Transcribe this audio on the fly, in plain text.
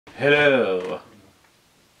Hello.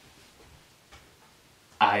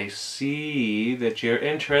 I see that you're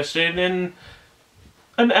interested in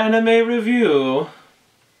an anime review.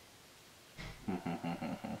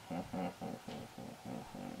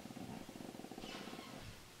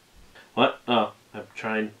 What? Oh, I'm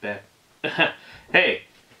trying back. Hey,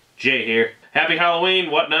 Jay here. Happy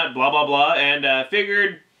Halloween, whatnot, blah blah blah, and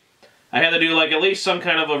figured I had to do like at least some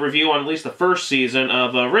kind of a review on at least the first season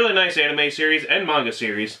of a really nice anime series and manga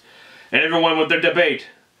series. And everyone with their debate.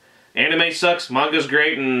 Anime sucks, manga's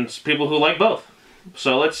great, and it's people who like both.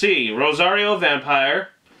 So let's see. Rosario Vampire.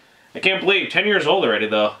 I can't believe, 10 years old already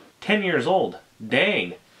though. 10 years old.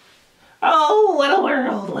 Dang. Oh, what a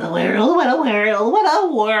world, what a world, what a world, what a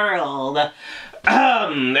world.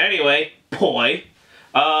 Anyway, boy.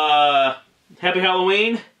 Happy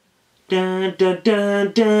Halloween. Dun dun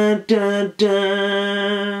dun dun dun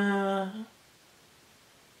dun.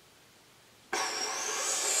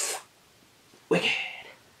 Wicked.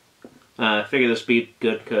 I figured this would be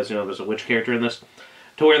good because, you know, there's a witch character in this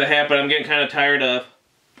to wear the hat, but I'm getting kind of tired of,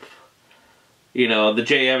 you know, the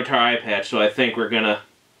J Avatar eye patch, so I think we're gonna,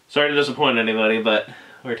 sorry to disappoint anybody, but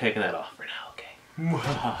we're taking that off for now, okay?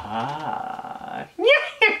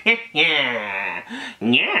 Yeah.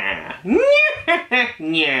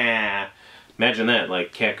 Imagine that,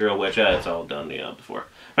 like cat, girl, witch, it's all done, you know, before.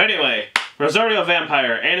 But anyway, Rosario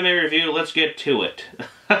Vampire, anime review, let's get to it.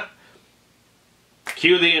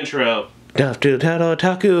 Cue the intro.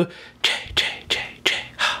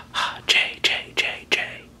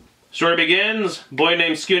 Story begins, boy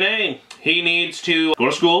named Tsukune, he needs to go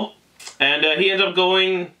to school, and he ends up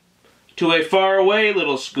going to a faraway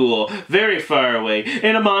little school, very far away,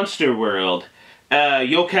 in a monster world,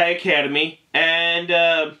 Yokai Academy,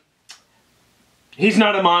 and he's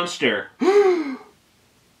not a monster.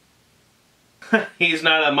 He's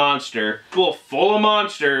not a monster. School full of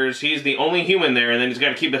monsters, he's the only human there, and then he's got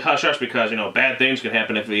to keep it hush-hush because, you know, bad things can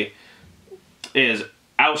happen if he is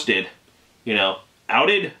ousted. You know,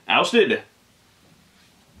 outed? Ousted?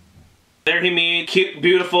 There he meets cute,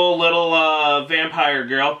 beautiful little vampire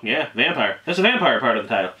girl. Yeah, vampire. That's the vampire part of the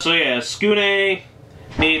title. So yeah, Tsukune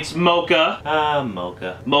meets Moka.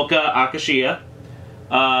 Moka Akashiya.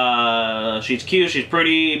 She's cute, she's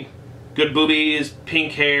pretty, good boobies,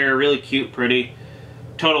 pink hair, really cute, pretty.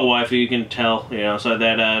 Total waifu, you can tell, you know, so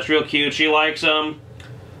that it's real cute. She likes him.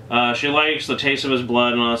 She likes the taste of his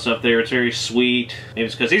blood and all that stuff there. It's very sweet. Maybe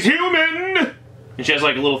it's because he's human! And she has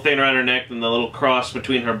like a little thing around her neck and the little cross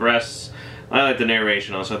between her breasts. I like the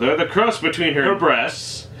narration also. The cross between her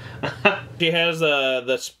breasts. She has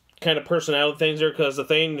this kind of personality things there because the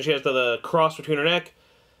thing, she has the cross between her neck.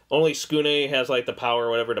 Only Tsukune has like the power or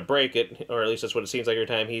whatever to break it, or at least that's what it seems like every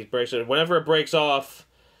time he breaks it. Whenever it breaks off,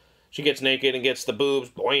 she gets naked and gets the boobs,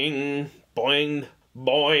 boing, boing,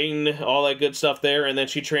 boing, all that good stuff there, and then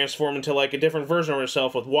she transforms into like a different version of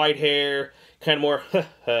herself with white hair, kind of more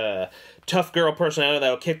tough girl personality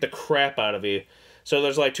that'll kick the crap out of you. So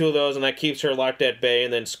there's like two of those, and that keeps her locked at bay,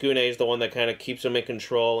 and then Tsukune is the one that kind of keeps him in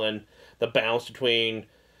control, and the balance between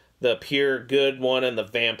the pure good one and the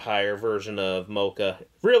vampire version of Moka.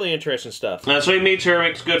 Really interesting stuff. So he meets her,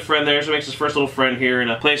 makes a good friend there, so makes his first little friend here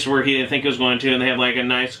in a place where he didn't think he was going to, and they have like a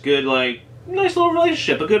nice, good, like, nice little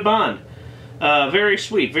relationship, a good bond. Very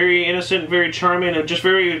sweet, very innocent, very charming, and just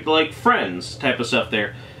very, like, friends type of stuff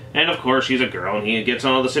there. And of course, she's a girl, and he gets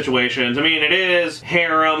in all the situations. I mean, it is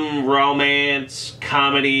harem, romance,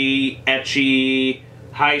 comedy, ecchi,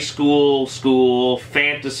 high school,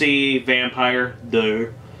 fantasy, vampire, duh.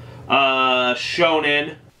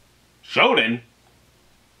 Shonen. Shonen?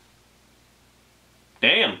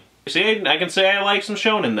 Damn. See, I can say I like some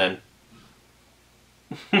shonen then.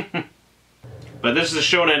 But this is a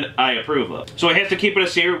shonen I approve of. So I have to keep it a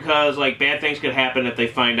secret because, like, bad things could happen if they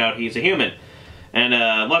find out he's a human. And,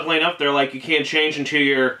 luckily enough, they're like, you can't change into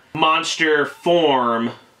your monster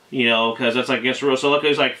form, you know, because that's, like, against the rules. So luckily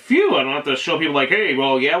he's like, phew, I don't have to show people, like, hey,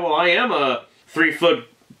 well, yeah, well, I am a 3-foot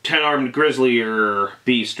 10-armed grizzly or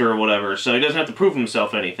beast or whatever, so he doesn't have to prove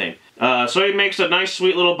himself anything. So he makes a nice,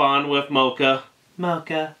 sweet little bond with Moka.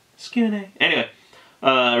 Moka. Tsukune. Anyway,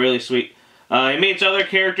 really sweet. He meets other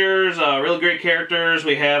characters, really great characters.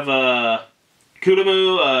 We have,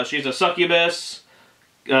 Kurumu, she's a succubus.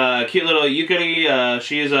 Cute little Yukari,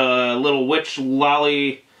 she's a little witch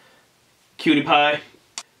lolly cutie pie.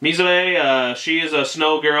 Mizue, she is a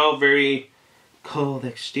snow girl, very cold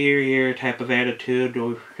exterior type of attitude,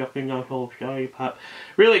 or shucking on whole shy pop.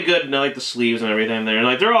 Really good, and I like the sleeves and everything there. And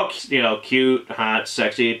like they're all, you know, cute, hot,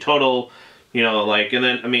 sexy, total, you know, like, and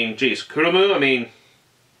then, I mean, geez, Kurumu, I mean,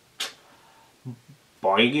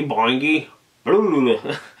 boingy, boingy.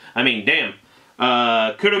 I mean, damn.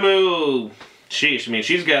 Kurumu, sheesh, I mean,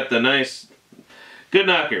 she's got the nice, good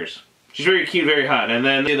knockers. She's very cute, very hot. And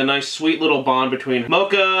then the nice, sweet little bond between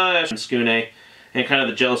Moka and Tsukune, and kind of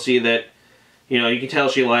the jealousy that, you know, you can tell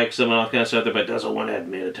she likes him and all that kind of stuff, but doesn't want to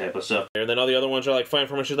admit it type of stuff. And then all the other ones are like fighting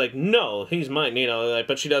for him, and she's like, no, he's mine, you know, like,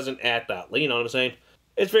 but she doesn't act out, you know what I'm saying?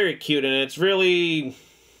 It's very cute, and it's really,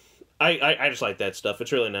 I just like that stuff.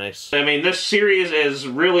 It's really nice. I mean, this series is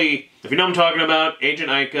really, if you know what I'm talking about, Agent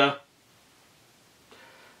Aika.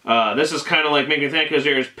 This is kind of like making me think, because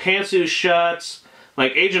there's pantsuit shots,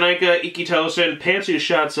 like Agent Aika, Ikitosen, pantsuit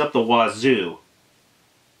shots up the wazoo.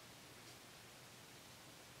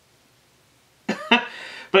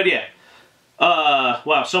 But yeah,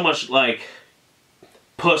 wow, so much like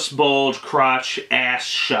puss bulge, crotch, ass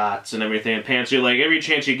shots and everything in pantsuit. Like every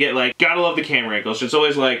chance you get, like, gotta love the camera angles. It's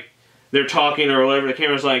always like they're talking or whatever. The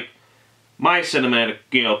camera's like, my cinematic,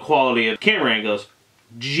 you know, quality of camera angles.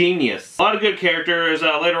 Genius. A lot of good characters.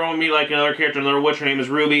 Later on, we meet like another character, another witch. Her name is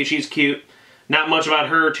Ruby. She's cute. Not much about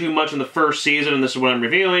her, too much in the first season, and this is what I'm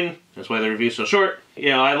reviewing. That's why the review's so short. You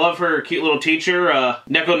know, I love her cute little teacher,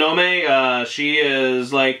 Nekonome. She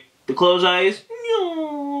is like the closed eyes,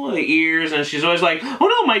 the ears, and she's always like, oh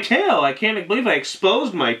no, my tail! I can't believe I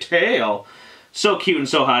exposed my tail. So cute and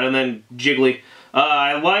so hot, and then jiggly.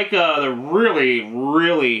 I like the really,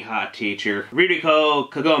 really hot teacher, Ririko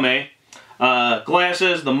Kagome.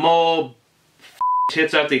 Glasses, the mole,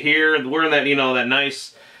 tits out to here, wearing that, you know, that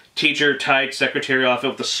nice teacher tight secretary outfit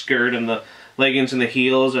with the skirt and the leggings and the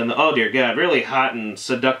heels, and the, oh dear god, really hot and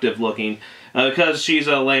seductive looking, because she's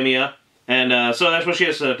a lemme, and so that's what she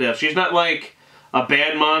is seductive. She's not like a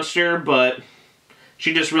bad monster, but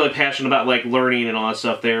she's just really passionate about like learning and all that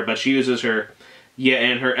stuff there, but she uses her, yeah,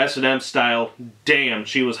 and her S&M style, damn,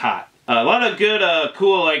 she was hot. A lot of good,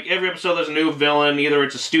 cool, like every episode there's a new villain, either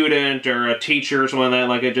it's a student or a teacher or something like that,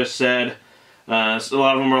 like I just said. So a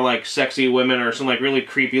lot of them are like sexy women or some like really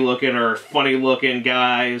creepy looking or funny looking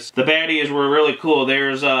guys. The baddies were really cool.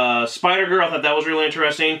 There's Spider Girl. I thought that was really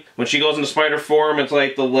interesting. When she goes into spider form, it's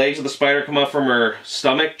like the legs of the spider come up from her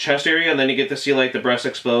stomach, chest area, and then you get to see like the breasts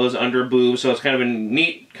exposed, under boobs. So it's kind of a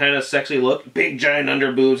neat, kind of sexy look. Big giant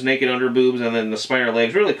under boobs, naked under boobs, and then the spider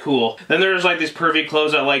legs. Really cool. Then there's like these pervy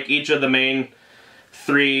clothes that like each of the main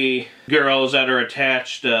 3 girls that are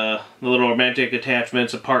attached, the little romantic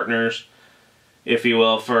attachments of partners, if you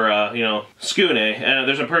will, for, you know, Tsukune.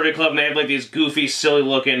 There's a perfect club, and they have, like, these goofy,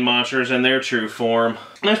 silly-looking monsters in their true form.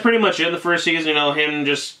 And that's pretty much it in the first season, you know, him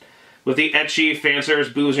just with the ecchi, fan service,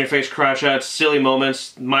 boobs in your face, crotch shots, silly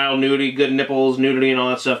moments, mild nudity, good nipples, nudity, and all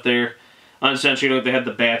that stuff there. Uncensored, you know, they had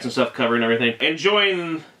the bats and stuff covering everything.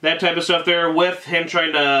 Enjoying that type of stuff there with him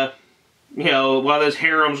trying to, you know, while his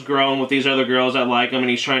harem's grown with these other girls that like him, and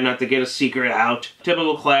he's trying not to get a secret out.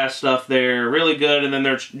 Typical class stuff there, really good, and then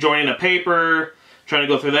they're joining a paper, trying to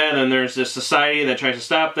go through that, and then there's this society that tries to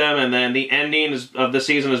stop them, and then the ending of the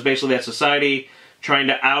season is basically that society trying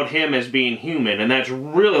to out him as being human, and that's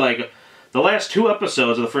really, like, the last 2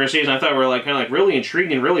 episodes of the first season I thought were, like, kind of, like, really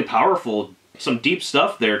intriguing, really powerful, some deep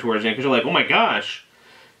stuff there towards the end, because you're like, oh my gosh,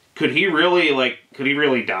 could he really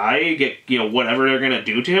die, get, you know, whatever they're gonna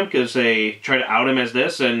do to him, because they try to out him as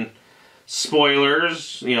this, and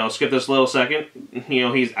spoilers, you know, skip this little second, you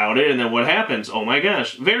know, he's outed, and then what happens? Oh my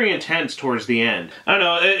gosh, very intense towards the end. I don't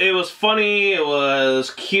know, it was funny, it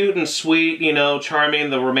was cute and sweet, you know,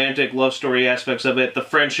 charming, the romantic love story aspects of it, the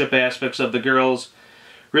friendship aspects of the girls,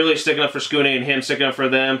 really sticking up for Tsukune and him sticking up for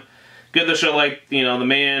them. Good to show, like, you know, the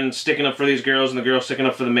man sticking up for these girls and the girls sticking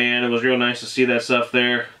up for the man. It was real nice to see that stuff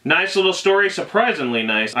there. Nice little story, surprisingly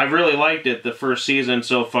nice. I've really liked it the first season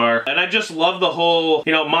so far. And I just love the whole,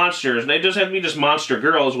 you know, monsters. And they just have to be just monster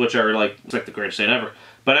girls, which are, like, it's like the greatest thing ever.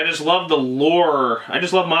 But I just love the lore. I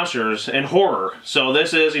just love monsters and horror. So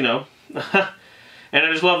this is, you know, and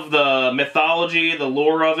I just love the mythology, the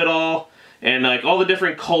lore of it all. And, like, all the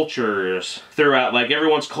different cultures throughout, like,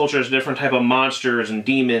 everyone's culture is different type of monsters and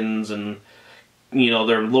demons and, you know,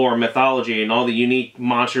 their lore, mythology, and all the unique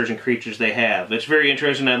monsters and creatures they have. It's very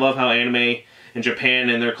interesting. I love how anime in Japan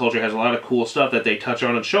and their culture has a lot of cool stuff that they touch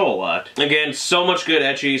on and show a lot. Again, so much good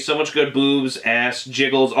ecchi, so much good boobs, ass,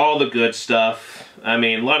 jiggles, all the good stuff. I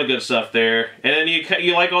mean, a lot of good stuff there. And then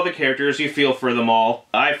you like all the characters, you feel for them all.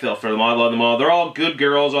 I feel for them all, I love them all. They're all good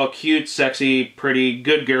girls, all cute, sexy, pretty,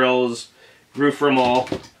 good girls. Root for them all.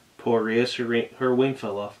 Poor Rias, her wing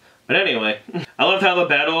fell off. But anyway, I love how the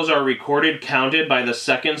battles are recorded, counted by the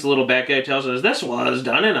seconds. The little bad guy tells us this was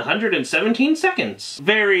done in 117 seconds.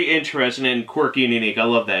 Very interesting and quirky and unique. I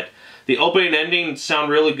love that. The opening and ending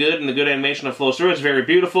sound really good, and the good animation that flows through. It's very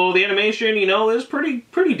beautiful. The animation, you know, is pretty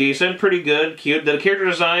decent, pretty good, cute. The character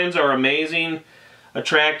designs are amazing.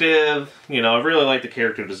 attractive. You know, I really like the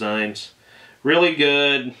character designs. Really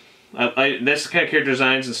good. That's the kind of character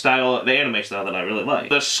designs and style, the anime style that I really like.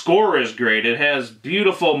 The score is great. It has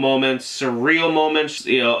beautiful moments, surreal moments,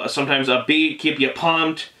 you know, sometimes upbeat, keep you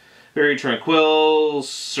pumped, very tranquil,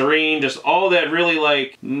 serene, just all that really,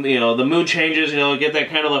 like, you know, the mood changes, you know, get that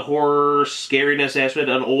kind of the horror, scariness aspect,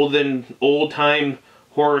 an old-time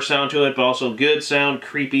horror sound to it, but also good sound,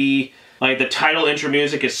 creepy. Like, the title intro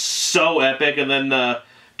music is so epic, and then the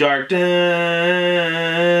dark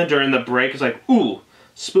during the break is like, ooh,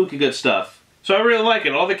 spooky good stuff. So I really like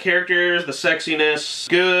it. All the characters, the sexiness,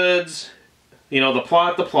 goods, you know, the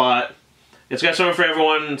plot. It's got something for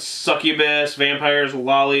everyone. Succubus, vampires,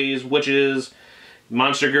 lollies, witches,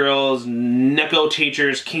 monster girls, neko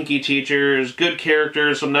teachers, kinky teachers, good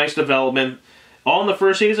characters, some nice development. All in the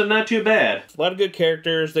first season, not too bad. A lot of good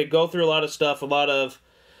characters. They go through a lot of stuff,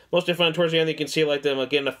 mostly fun towards the end. You can see like them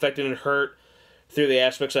getting affected and hurt through the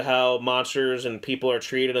aspects of how monsters and people are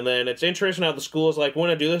treated. And then it's interesting how the schools like want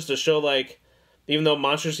to do this to show, like, even though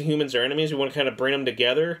monsters and humans are enemies, we want to kind of bring them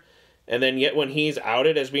together. And then yet when he's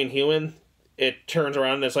outed as being human, it turns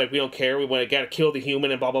around and it's like, we don't care, we want to gotta kill the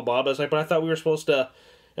human and blah blah blah. But it's like, but I thought we were supposed to.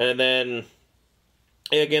 And then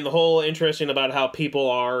again, the whole interesting about how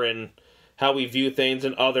people are and how we view things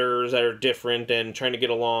and others that are different and trying to get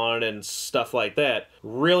along and stuff like that.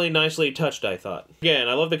 Really nicely touched, I thought. Again,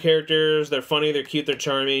 I love the characters. They're funny, they're cute, they're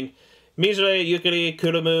charming. Mizure, Yukari,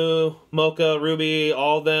 Kurumu, Moka, Ruby,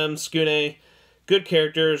 all of them, Tsukune. Good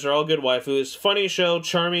characters, they're all good waifus. Funny show,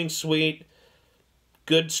 charming, sweet,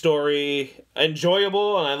 good story,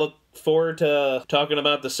 enjoyable, and I look forward to talking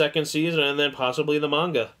about the second season and then possibly the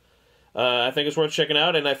manga. I think it's worth checking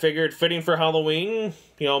out, and I figured fitting for Halloween,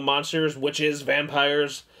 you know, monsters, witches,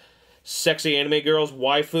 vampires, sexy anime girls,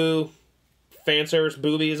 waifu, fan service,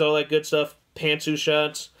 boobies, all that good stuff, pantsu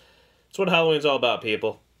shots. That's what Halloween's all about,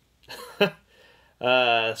 people. So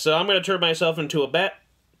I'm going to turn myself into a bat,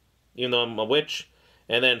 even though I'm a witch,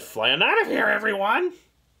 and then fly on out of here, everyone!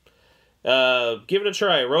 Give it a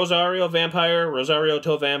try. Rosario Vampire, Rosario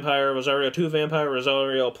to Vampire, Rosario 2 Vampire,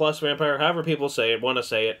 Rosario plus Vampire, however people say it, want to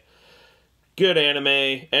say it. Good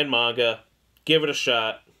anime and manga. Give it a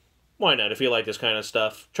shot. Why not if you like this kind of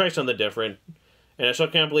stuff? Try something different. And I still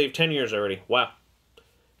can't believe 10 years already. Wow.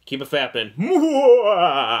 Keep it fapping.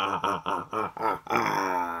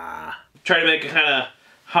 Try to make it kind of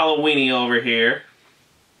Halloweeny over here.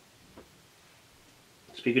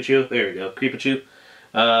 Pikachu? There you go. Creepachu.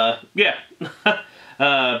 Yeah.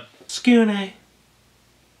 Tsukune.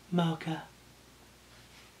 Moka.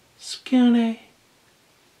 Tsukune.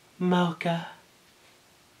 Moka.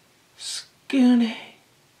 Tsukune.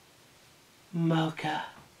 Moka.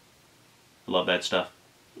 Love that stuff.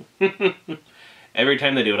 Every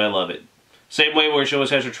time they do it, I love it. Same way where she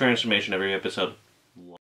always has her transformation every episode.